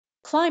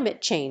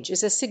Climate change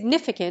is a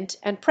significant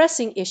and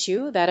pressing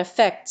issue that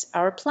affects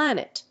our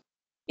planet.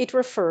 It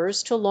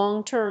refers to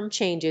long-term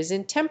changes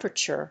in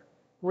temperature,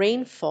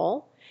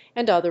 rainfall,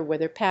 and other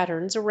weather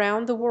patterns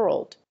around the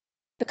world.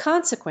 The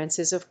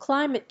consequences of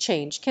climate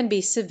change can be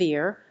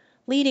severe,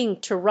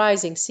 leading to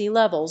rising sea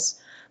levels,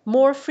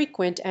 more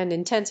frequent and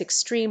intense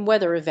extreme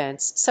weather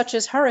events such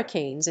as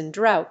hurricanes and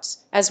droughts,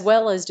 as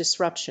well as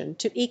disruption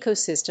to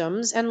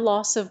ecosystems and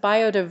loss of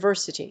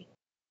biodiversity.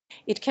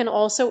 It can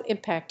also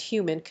impact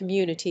human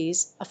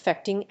communities,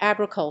 affecting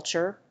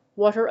agriculture,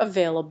 water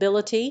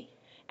availability,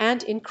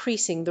 and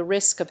increasing the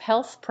risk of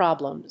health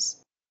problems.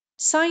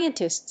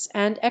 Scientists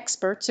and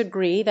experts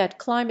agree that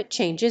climate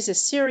change is a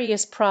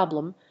serious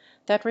problem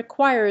that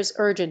requires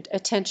urgent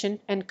attention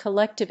and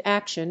collective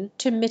action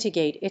to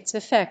mitigate its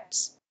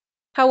effects.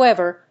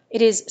 However,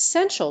 it is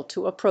essential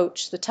to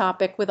approach the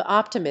topic with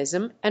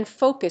optimism and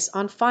focus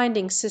on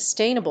finding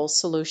sustainable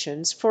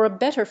solutions for a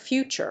better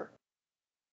future.